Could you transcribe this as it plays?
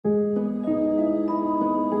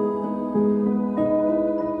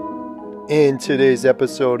In today's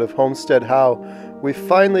episode of Homestead How, we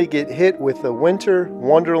finally get hit with a winter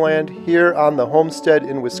wonderland here on the homestead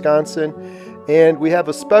in Wisconsin, and we have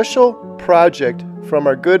a special project from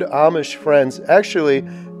our good Amish friends. Actually,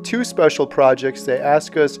 two special projects they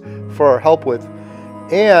ask us for our help with,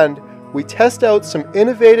 and we test out some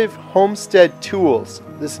innovative homestead tools.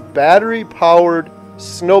 This battery-powered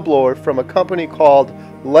snowblower from a company called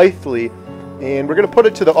Lithely, and we're going to put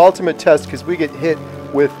it to the ultimate test because we get hit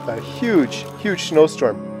with a huge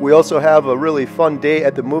snowstorm. We also have a really fun day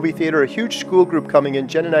at the movie theater, a huge school group coming in.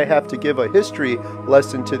 Jen and I have to give a history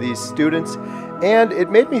lesson to these students, and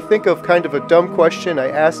it made me think of kind of a dumb question. I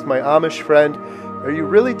asked my Amish friend, "Are you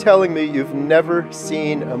really telling me you've never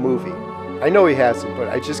seen a movie?" I know he hasn't, but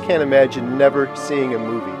I just can't imagine never seeing a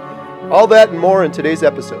movie. All that and more in today's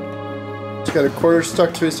episode. He's got a quarter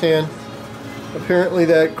stuck to his hand. Apparently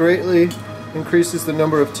that greatly increases the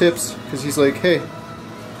number of tips because he's like, hey.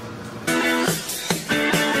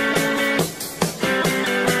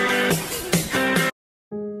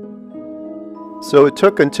 So it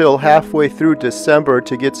took until halfway through December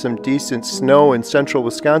to get some decent snow in central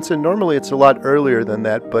Wisconsin. Normally it's a lot earlier than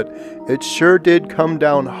that, but it sure did come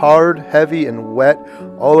down hard, heavy, and wet.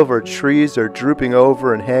 All of our trees are drooping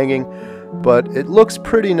over and hanging, but it looks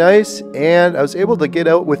pretty nice, and I was able to get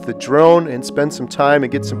out with the drone and spend some time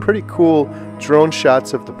and get some pretty cool drone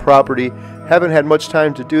shots of the property. Haven't had much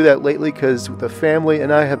time to do that lately because the family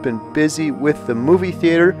and I have been busy with the movie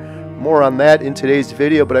theater. More on that in today's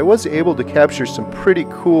video, but I was able to capture some pretty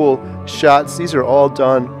cool shots. These are all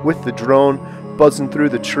done with the drone, buzzing through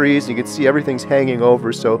the trees. You can see everything's hanging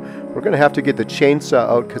over, so we're going to have to get the chainsaw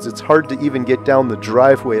out because it's hard to even get down the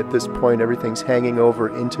driveway at this point. Everything's hanging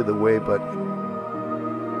over into the way, but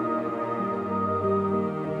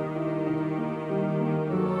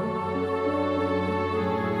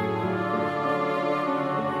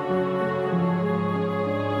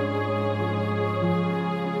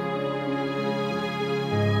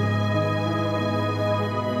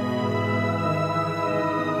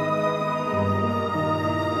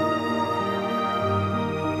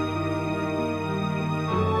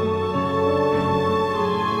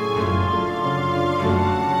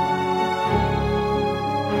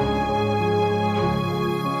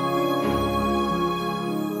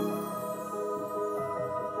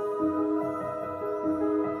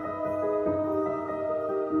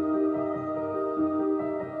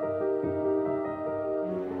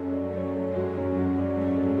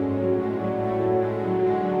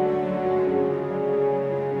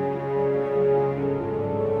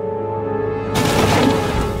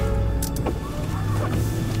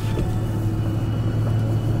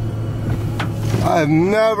I've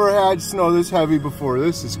never had snow this heavy before.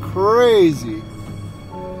 This is crazy.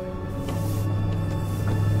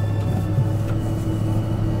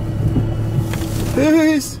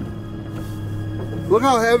 Jeez. Look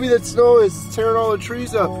how heavy that snow is. It's tearing all the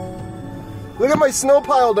trees up. Look at my snow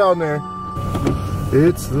pile down there.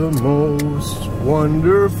 It's the most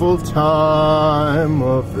wonderful time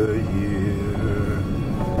of the year.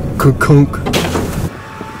 Kunk.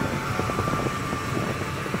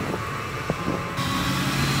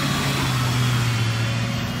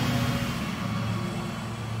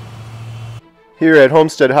 Here at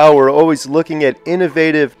Homestead How, we're always looking at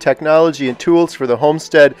innovative technology and tools for the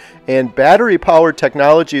homestead, and battery-powered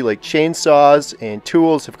technology like chainsaws and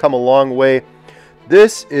tools have come a long way.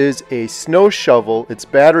 This is a snow shovel. It's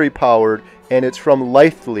battery-powered, and it's from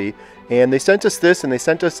Lithely, and they sent us this, and they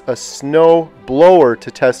sent us a snow blower to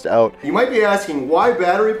test out. You might be asking, why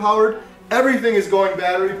battery-powered? Everything is going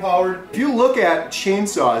battery-powered. If you look at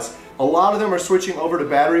chainsaws, a lot of them are switching over to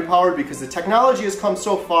battery powered because the technology has come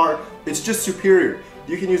so far, it's just superior.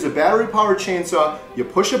 You can use a battery powered chainsaw, you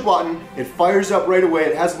push a button, it fires up right away,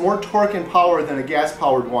 it has more torque and power than a gas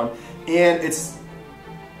powered one, and it's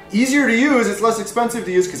easier to use, it's less expensive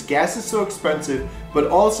to use because gas is so expensive, but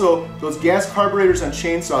also those gas carburetors on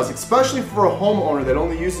chainsaws, especially for a homeowner that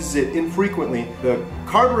only uses it infrequently, the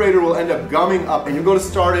carburetor will end up gumming up and you'll go to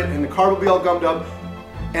start it and the carb will be all gummed up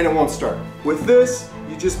and it won't start. With this,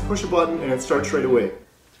 you just push a button and it starts right away.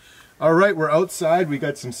 Alright, we're outside. We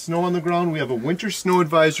got some snow on the ground. We have a winter snow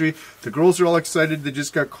advisory. The girls are all excited. They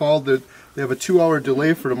just got called that they have a 2-hour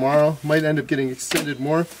delay for tomorrow. Might end up getting extended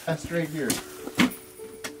more. That's right here.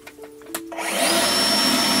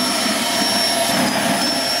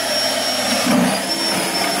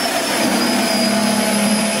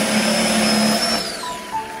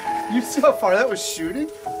 You see how far that was shooting?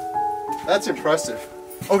 That's impressive.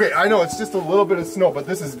 Okay, I know it's just a little bit of snow, but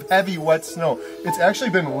this is heavy, wet snow. It's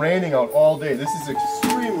actually been raining out all day. This is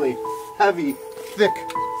extremely heavy, thick.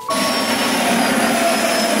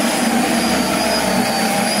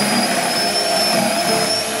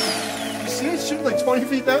 20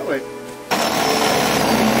 feet that way.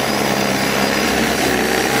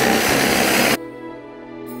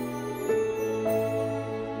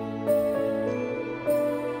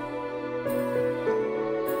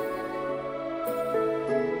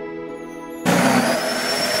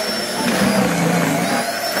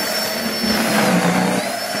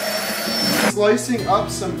 Slicing up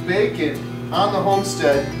some bacon on the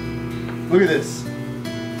homestead. Look at this.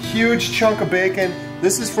 Huge chunk of bacon.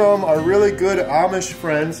 This is from our really good Amish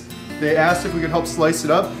friends. They asked if we could help slice it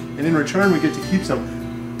up, and in return we get to keep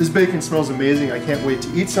some. This bacon smells amazing. I can't wait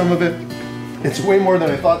to eat some of it. It's way more than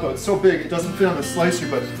I thought though. It's so big it doesn't fit on the slicer,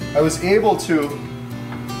 but I was able to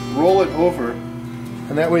roll it over,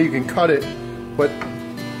 and that way you can cut it. But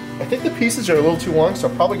I think the pieces are a little too long, so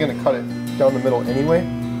I'm probably going to cut it down the middle anyway.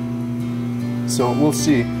 So we'll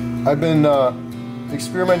see. I've been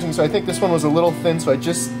experimenting, so I think this one was a little thin, so I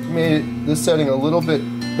just made this setting a little bit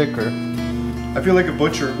thicker. I feel like a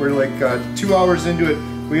butcher. We're like 2 hours into it.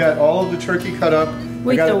 We got all of the turkey cut up.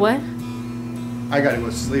 Wait, the what? I gotta go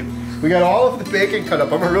to sleep. We got all of the bacon cut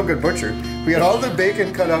up. I'm a real good butcher. We got all the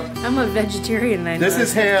bacon cut up. I'm a vegetarian. This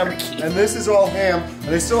is ham, and this is all ham.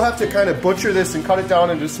 And I still have to kind of butcher this and cut it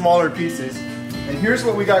down into smaller pieces. And here's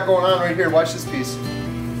what we got going on right here. Watch this piece.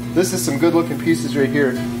 This is some good looking pieces right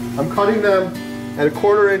here. I'm cutting them at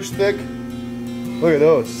 1/4 inch thick. Look at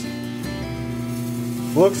those.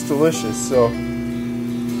 Looks delicious. So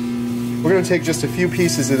we're gonna take just a few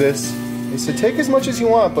pieces of this. They said take as much as you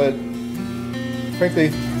want, but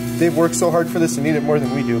frankly, they've worked so hard for this and need it more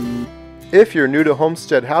than we do. If you're new to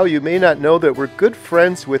Homestead How, you may not know that we're good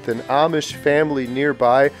friends with an Amish family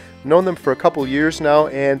nearby. I've known them for a couple years now,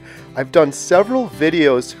 and I've done several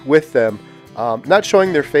videos with them. Not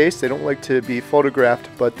showing their face, they don't like to be photographed,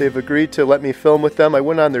 but they've agreed to let me film with them. I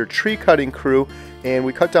went on their tree cutting crew and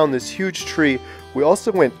we cut down this huge tree. We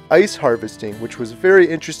also went ice harvesting, which was very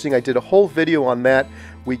interesting. I did a whole video on that.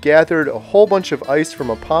 We gathered a whole bunch of ice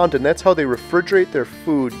from a pond, and that's how they refrigerate their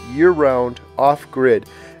food year-round, off-grid.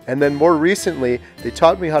 And then more recently, they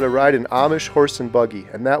taught me how to ride an Amish horse and buggy,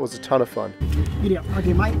 and that was a ton of fun.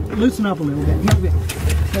 Okay, Mike, loosen up a little bit.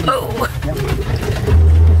 Oh! Yep.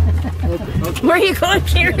 Okay. Where are you going,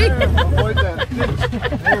 Carrie? Avoid that.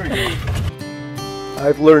 There we go.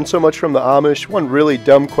 I've learned so much from the Amish. One really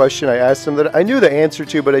dumb question I asked them that I knew the answer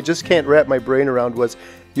to, but I just can't wrap my brain around was,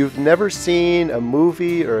 you've never seen a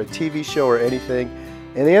movie or a TV show or anything?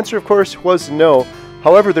 And the answer, of course, was no.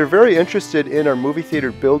 However, they're very interested in our movie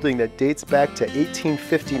theater building that dates back to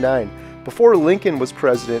 1859. Before Lincoln was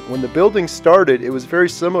president, when the building started, it was very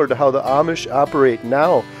similar to how the Amish operate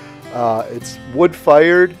now. It's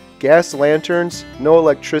wood-fired, gas lanterns, no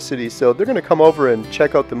electricity, so they're going to come over and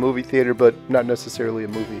check out the movie theater, but not necessarily a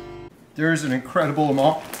movie. There's an incredible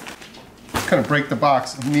amount. Just kind of break the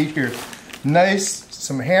box of meat here. Nice,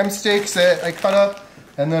 some ham steaks that I cut up,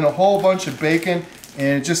 and then a whole bunch of bacon,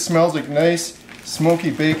 and it just smells like nice,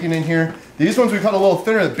 smoky bacon in here. These ones we cut a little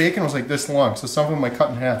thinner. The bacon was like this long, so some of them I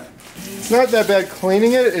cut in half. It's not that bad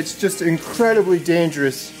cleaning it, it's just incredibly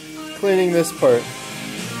dangerous cleaning this part.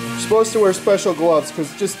 You're supposed to wear special gloves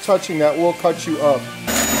because just touching that will cut you up.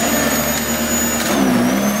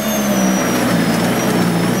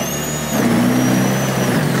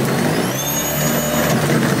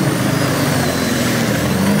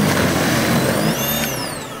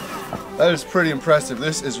 That is pretty impressive.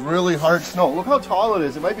 This is really hard snow. Look how tall it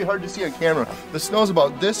is. It might be hard to see on camera. The snow is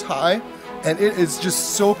about this high, and it is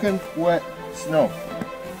just soaking wet snow.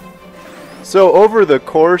 So over the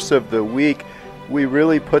course of the week, we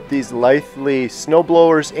really put these Lively snow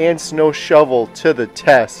blowers and snow shovel to the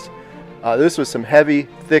test. This was some heavy,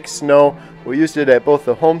 thick snow. We used it at both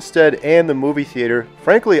the homestead and the movie theater,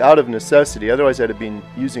 frankly out of necessity, otherwise I'd have been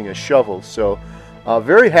using a shovel. So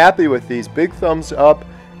very happy with these, big thumbs up,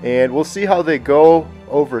 and we'll see how they go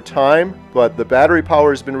over time, but the battery power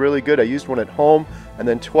has been really good. I used one at home and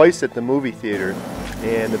then twice at the movie theater,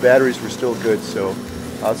 and the batteries were still good. So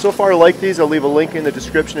so far I like these. I'll leave a link in the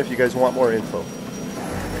description if you guys want more info.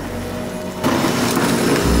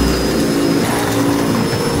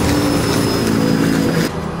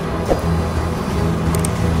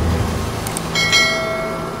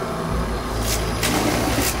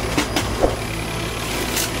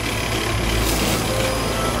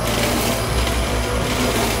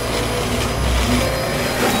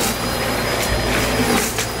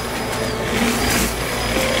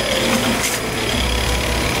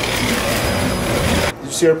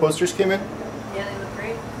 See our posters came in? Yeah, they look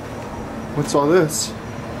great. What's all this?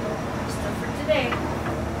 Stuff for today.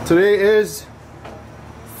 Today is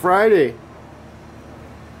Friday.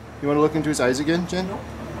 You want to look into his eyes again, Jen? Nope.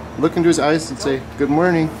 Look into his eyes and say, good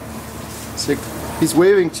morning. Say, He's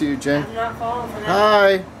waving to you, Jen. I'm not falling for that.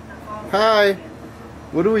 Hi. Hi.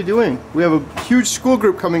 What are we doing? We have a huge school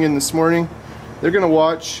group coming in this morning. They're gonna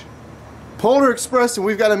watch Polar Express, and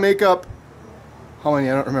we've got to make up, how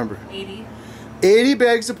many? I don't remember. 80. 80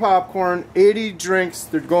 bags of popcorn, 80 drinks.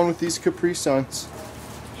 They're going with these Capri Suns.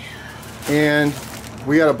 And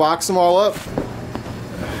we got to box them all up.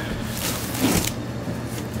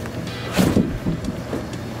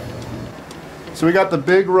 So we got the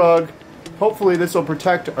big rug. Hopefully this will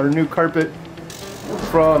protect our new carpet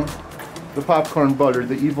from the popcorn butter,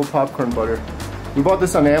 the evil popcorn butter. We bought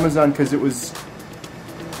this on Amazon because it was,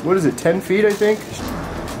 what is it, 10 feet I think?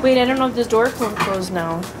 Wait, I don't know if this door closed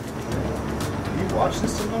now. Can you watch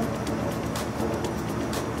this somehow?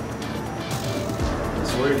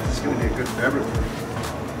 It's weird, this is going to be a good fabric.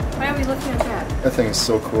 Why are we looking at that? That thing is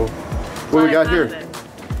so cool. What do we got here?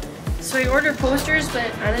 So I ordered posters,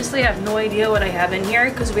 but honestly I have no idea what I have in here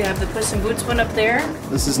because we have the Puss in Boots one up there.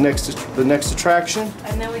 This is the next attraction.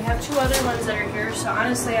 And then we have 2 other ones that are here, so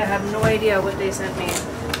honestly I have no idea what they sent me.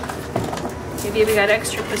 Maybe we got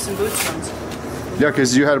extra Puss in Boots ones. Yeah,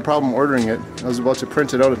 because you had a problem ordering it. I was about to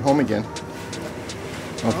print it out at home again.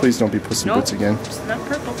 Oh, please don't be Puss in Boots again. It's not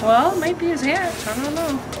purple. Well, it might be his hat. I don't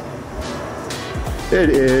know. It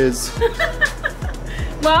is.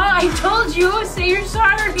 Well, I told you, say you're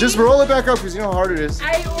sorry. Just roll it back up because you know how hard it is.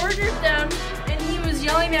 I ordered them, and he was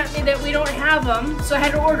yelling at me that we don't have them, so I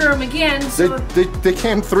had to order them again. So They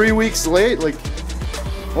came 3 weeks late. Like,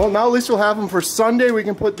 well, now at least we'll have them for Sunday. We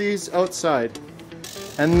can put these outside.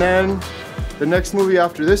 And then the next movie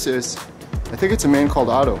after this is, I think it's A Man Called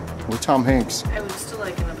Otto with Tom Hanks. I would still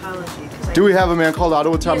like an apology. Do we have A Man Called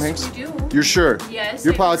Otto with Tom Hanks? Yes, we do. You're sure? Yes.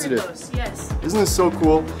 You're I've heard positive? those. Yes. Isn't this so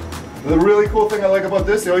cool? The really cool thing I like about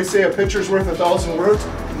this, they always say a picture's worth 1,000 words.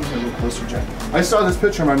 Let me get a little closer, Jen. I saw this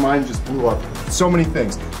picture and my mind just blew up. So many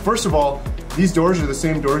things. First of all, these doors are the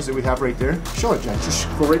same doors that we have right there. Show it, Jen. Just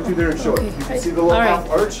go right through there and show it. You can see the little half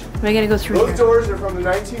arch? I gotta go through Those here. doors are from the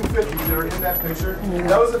 1950s that are in that picture.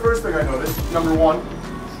 That was the first thing I noticed, number 1.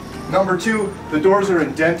 Number 2, the doors are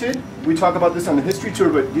indented. We talk about this on the history tour,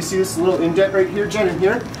 but you see this little indent right here, Jen, in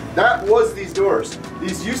here? That was these doors.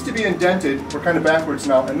 These used to be indented. We're kind of backwards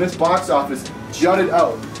now, and this box office jutted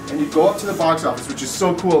out. And you'd go up to the box office, which is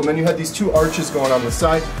so cool, and then you had these 2 arches going on the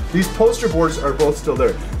side. These poster boards are both still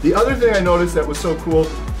there. The other thing I noticed that was so cool,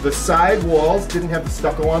 the side walls didn't have the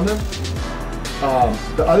stucco on them.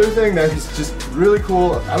 The other thing that is just really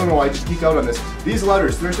cool, I don't know why I just geek out on this. These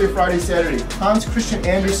letters, Thursday, Friday, Saturday, Hans Christian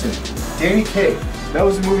Andersen, Danny Kaye. That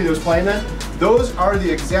was the movie that was playing then. Those are the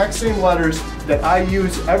exact same letters that I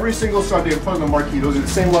use every single Sunday in front of the marquee. Those are the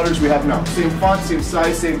same letters we have now. Same font, same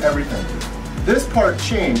size, same everything. This part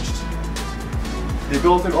changed. They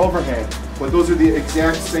built an overhang, but those are the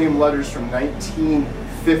exact same letters from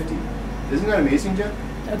 1950. Isn't that amazing, Jen?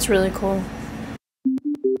 That's really cool.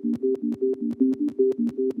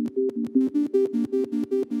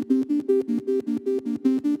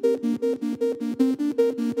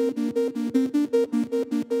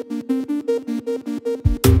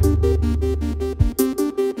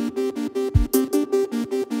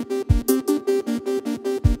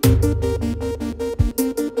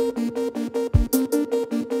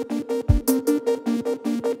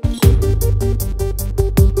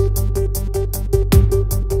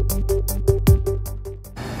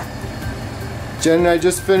 Jen and I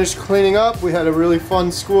just finished cleaning up. We had a really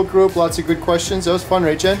fun school group, lots of good questions. That was fun,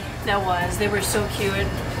 right, Jen? That was. They were so cute.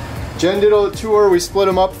 Jen did a tour. We split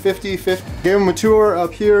them up 50-50. Gave them a tour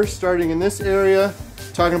up here, starting in this area,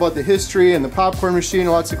 talking about the history and the popcorn machine,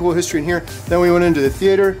 lots of cool history in here. Then we went into the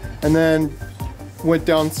theater and then went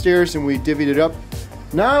downstairs and we divvied it up.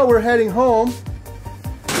 Now we're heading home.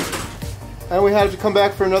 And we have to come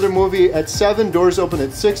back for another movie at 7. Doors open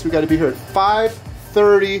at 6. We got to be here at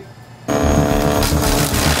 5:30.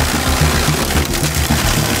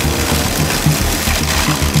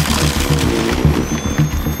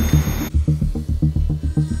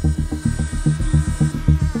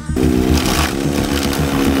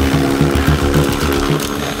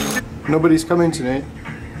 Nobody's coming tonight.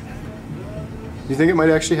 You think it might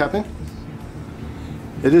actually happen?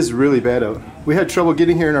 It is really bad out. We had trouble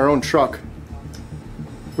getting here in our own truck.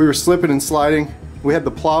 We were slipping and sliding. We had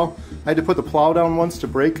the plow. I had to put the plow down once to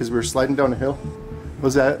brake because we were sliding down a hill.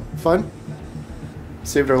 Was that fun?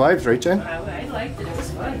 Saved our lives, right, Jen? I liked it. It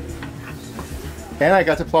was fun. And I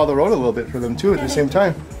got to plow the road a little bit for them too at the same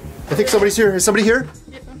time. I think somebody's here. Is somebody here?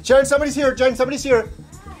 Jen, somebody's here. Jen, somebody's here.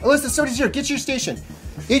 Alyssa, somebody's here. Get to your station.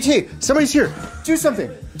 E.T., somebody's here. Do something.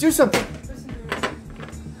 Do something.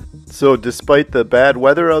 So despite the bad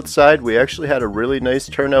weather outside, we actually had a really nice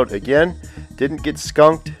turnout again. Didn't get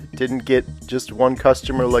skunked, didn't get just one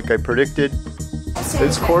customer like I predicted.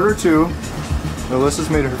 It's 1:45.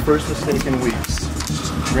 Melissa's made her first mistake in weeks.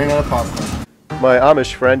 Ran out of popcorn. My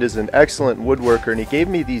Amish friend is an excellent woodworker, and he gave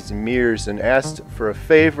me these mirrors and asked for a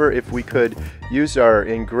favor if we could use our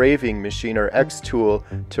engraving machine, our X tool,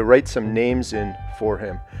 to write some names in for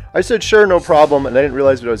him. I said sure, no problem, and I didn't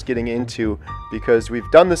realize what I was getting into because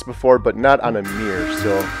we've done this before but not on a mirror,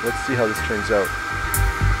 so let's see how this turns out.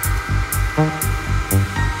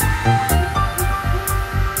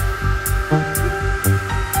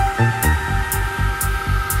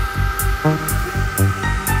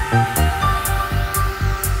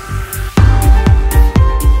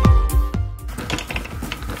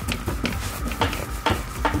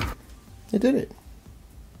 I did it.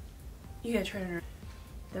 You gotta try it.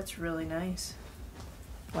 That's really nice.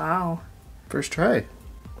 Wow. First try.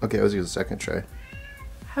 Okay, I was gonna do the second try.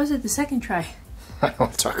 How's it the second try? I don't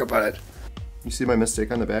want to talk about it. You see my mistake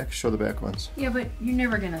on the back? Show the back ones. Yeah, but you're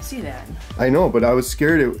never gonna see that. I know, but I was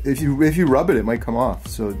scared if you rub it, it might come off.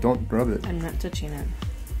 So don't rub it. I'm not touching it.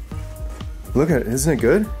 Look at it. Isn't it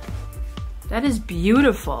good? That is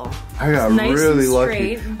beautiful. I got nice really and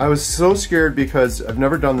lucky. straight. I was so scared because I've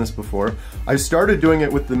never done this before. I started doing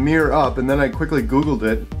it with the mirror up, and then I quickly Googled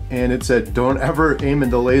it, and it said don't ever aim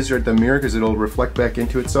the laser at the mirror because it'll reflect back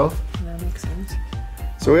into itself. That makes sense.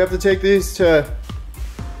 So we have to take these to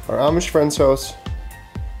our Amish friend's house.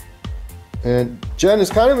 And Jen, this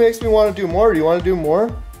kind of makes me want to do more. Do you want to do more?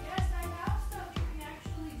 Yes, I have stuff you can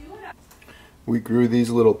actually do it. We grew these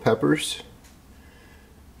little peppers.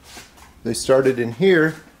 They started in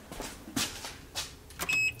here,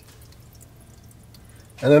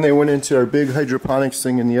 and then they went into our big hydroponics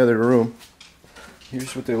thing in the other room.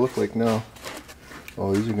 Here's what they look like now.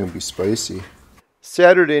 Oh, these are going to be spicy.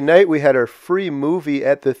 Saturday night we had our free movie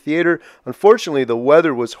at the theater. Unfortunately, the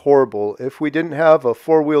weather was horrible. If we didn't have a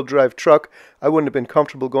four-wheel drive truck, I wouldn't have been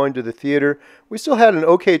comfortable going to the theater. We still had an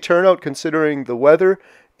okay turnout considering the weather,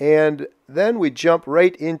 and then we jump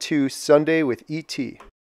right into Sunday with E.T.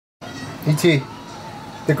 E.T.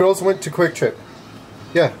 The girls went to Quick Trip.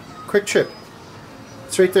 Yeah, Quick Trip.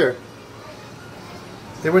 It's right there.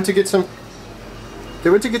 They went to get some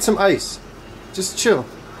ice. Just chill.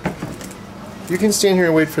 You can stand here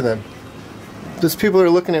and wait for them. Those people are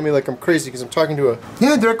looking at me like I'm crazy because I'm talking to a...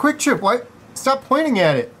 Yeah, they're a Quick Trip. Why? Stop pointing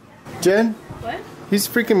at it. Jen? What? He's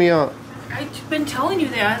freaking me out. I've been telling you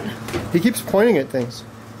that. He keeps pointing at things.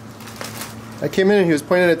 I came in and he was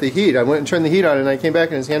pointing at the heat. I went and turned the heat on and I came back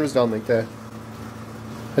and his hand was down like that.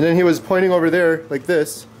 And then he was pointing over there like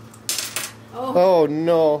this. Oh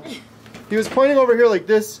no. He was pointing over here like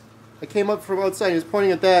this. I came up from outside. He was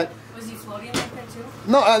pointing at that. Was he floating like that too?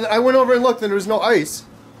 No, I went over and looked and there was no ice.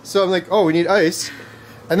 So I'm like, oh, we need ice.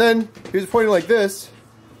 And then he was pointing like this.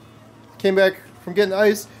 Came back from getting the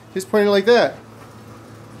ice. He was pointing like that.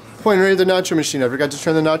 Pointing right at the nacho machine. I forgot to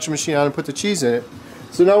turn the nacho machine on and put the cheese in it.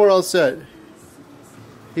 So now we're all set.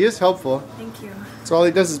 He is helpful. Thank you. So all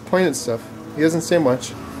he does is point at stuff. He doesn't say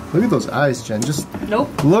much. Look at those eyes, Jen. Just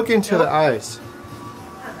look into the eyes.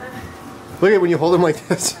 Look at when you hold him like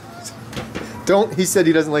this. Don't. He said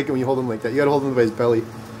he doesn't like it when you hold him like that. You gotta hold him by his belly.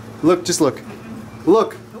 Look. Just look.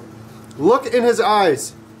 Look. Look in his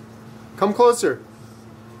eyes. Come closer.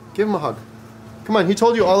 Give him a hug. Come on. He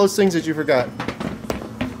told you all those things that you forgot.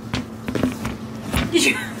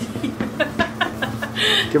 Give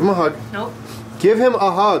him a hug. Nope. Give him a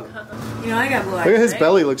hug. You know I got blue eyes, Look at his right?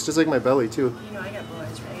 belly. Looks just like my belly too. You know I got blue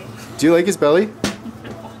eyes, right? Do you like his belly?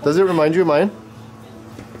 Does it remind you of mine?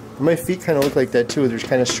 My feet kind of look like that too. They're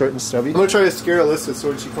kind of short and stubby. I'm gonna try to scare Alyssa so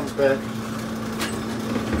when she comes back.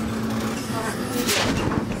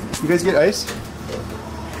 You guys get ice?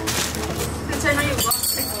 Since I know you love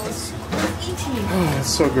pickles. E.T. Oh, that's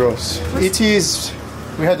so gross. E.T.'s,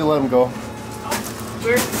 we had to let him go.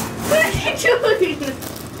 What are you doing?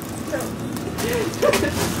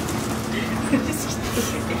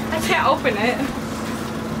 I can't open it.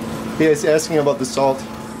 He is asking about the salt.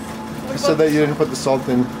 I said that you didn't put the salt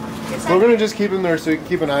in. Yes, We're gonna just keep him there so you can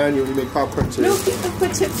keep an eye on you when you make popcorn too. No, keep the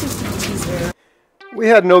quick tips easier. We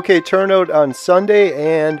had an okay turnout on Sunday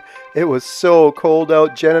and it was so cold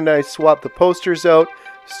out. Jen and I swapped the posters out.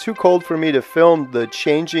 It's too cold for me to film the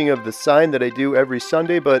changing of the sign that I do every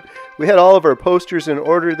Sunday, but we had all of our posters in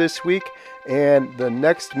order this week, and the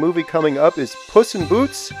next movie coming up is Puss in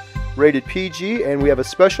Boots, rated PG, and we have a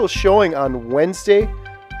special showing on Wednesday,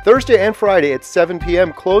 Thursday, and Friday at 7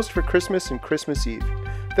 p.m., closed for Christmas and Christmas Eve.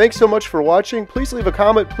 Thanks so much for watching. Please leave a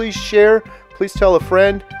comment, please share, please tell a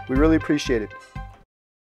friend. We really appreciate it.